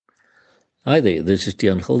Hi there, this is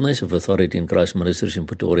Tian Gilnes of Authority in Christ Ministers in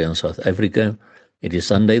Pretoria, South Africa. It is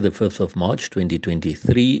Sunday, the 5th of March,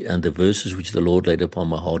 2023, and the verses which the Lord laid upon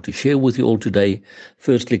my heart to share with you all today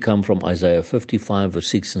firstly come from Isaiah 55, verse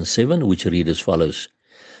 6 and 7, which read as follows.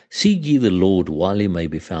 Seek ye the Lord while he may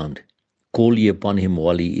be found. Call ye upon him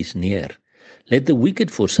while he is near. Let the wicked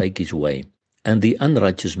forsake his way, and the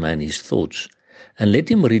unrighteous man his thoughts. And let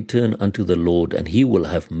him return unto the Lord, and he will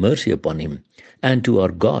have mercy upon him, and to our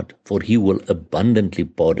God, for he will abundantly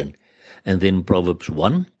pardon. And then Proverbs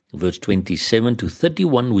 1, verse 27 to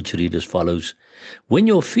 31, which read as follows. When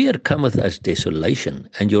your fear cometh as desolation,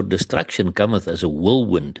 and your destruction cometh as a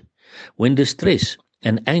whirlwind, when distress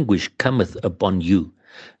and anguish cometh upon you,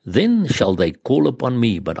 then shall they call upon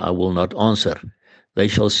me, but I will not answer. They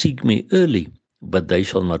shall seek me early, but they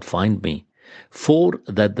shall not find me. For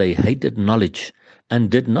that they hated knowledge, and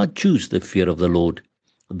did not choose the fear of the Lord.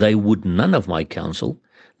 They would none of my counsel.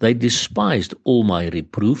 They despised all my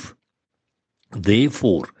reproof.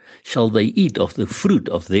 Therefore shall they eat of the fruit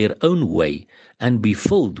of their own way, and be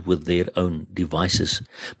filled with their own devices.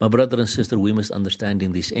 My brother and sister, we must understand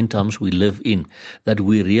in these end times we live in that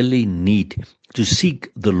we really need to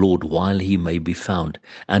seek the Lord while he may be found,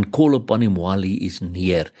 and call upon him while he is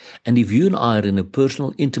near. And if you and I are in a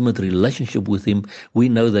personal, intimate relationship with him, we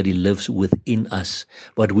know that he lives within us,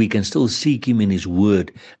 but we can still seek him in his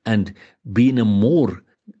word and be in a more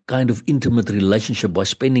kind of intimate relationship by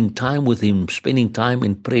spending time with him, spending time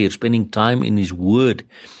in prayer, spending time in his word.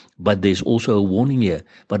 But there's also a warning here,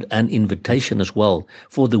 but an invitation as well,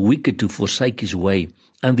 for the wicked to forsake his way,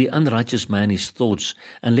 and the unrighteous man his thoughts,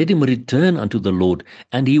 and let him return unto the Lord,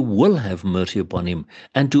 and he will have mercy upon him,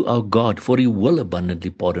 and to our God, for he will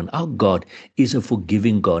abundantly pardon. Our God is a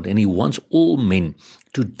forgiving God, and he wants all men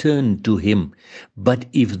to turn to him. But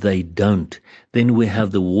if they don't, then we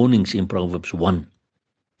have the warnings in Proverbs 1.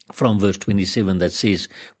 From verse 27 that says,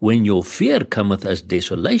 when your fear cometh as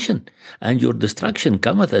desolation, and your destruction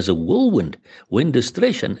cometh as a whirlwind, when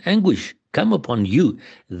distress and anguish come upon you,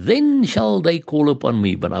 then shall they call upon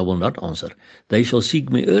me, but I will not answer. They shall seek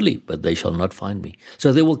me early, but they shall not find me.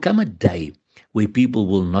 So there will come a day where people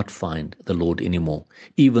will not find the Lord anymore,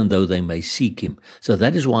 even though they may seek him. So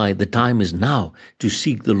that is why the time is now to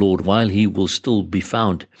seek the Lord while he will still be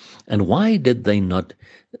found. And why did they not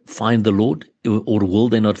find the Lord, or will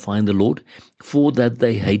they not find the Lord? For that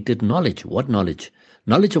they hated knowledge. What knowledge?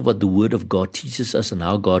 Knowledge of what the word of God teaches us and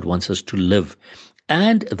how God wants us to live.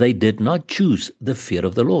 And they did not choose the fear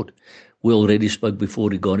of the Lord. We already spoke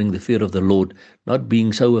before regarding the fear of the Lord, not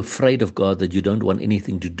being so afraid of God that you don't want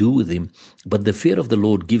anything to do with him. But the fear of the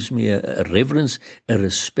Lord gives me a reverence, a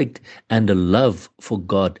respect, and a love for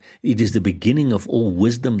God. It is the beginning of all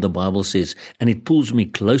wisdom, the Bible says, and it pulls me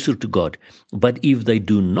closer to God. But if they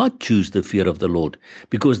do not choose the fear of the Lord,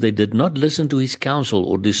 because they did not listen to his counsel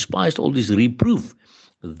or despised all his reproof,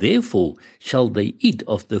 therefore shall they eat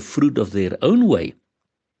of the fruit of their own way,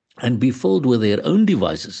 and be filled with their own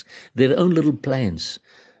devices, their own little plans.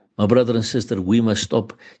 My brother and sister, we must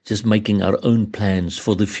stop just making our own plans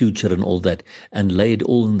for the future and all that, and lay it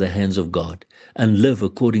all in the hands of God, and live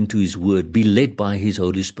according to his word. Be led by his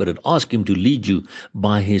Holy Spirit. Ask him to lead you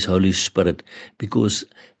by his Holy Spirit, because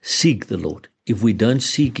seek the Lord. If we don't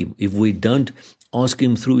seek him, if we don't ask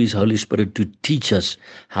him through his Holy Spirit to teach us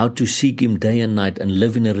how to seek him day and night and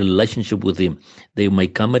live in a relationship with him, there may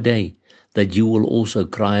come a day that you will also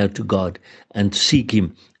cry out to God and seek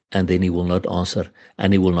him, and then he will not answer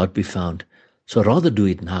and he will not be found. So rather do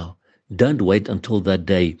it now. Don't wait until that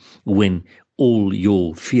day when all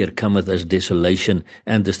your fear cometh as desolation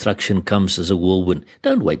and destruction comes as a whirlwind.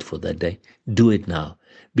 Don't wait for that day. Do it now,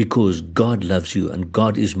 because God loves you and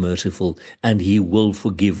God is merciful and he will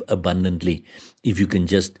forgive abundantly if you can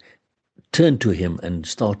just turn to him and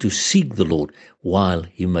start to seek the Lord while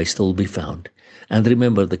he may still be found. And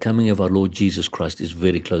remember, the coming of our Lord Jesus Christ is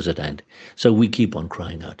very close at hand. So we keep on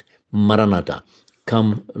crying out, Maranatha,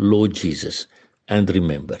 come Lord Jesus. And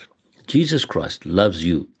remember, Jesus Christ loves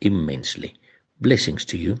you immensely. Blessings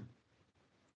to you.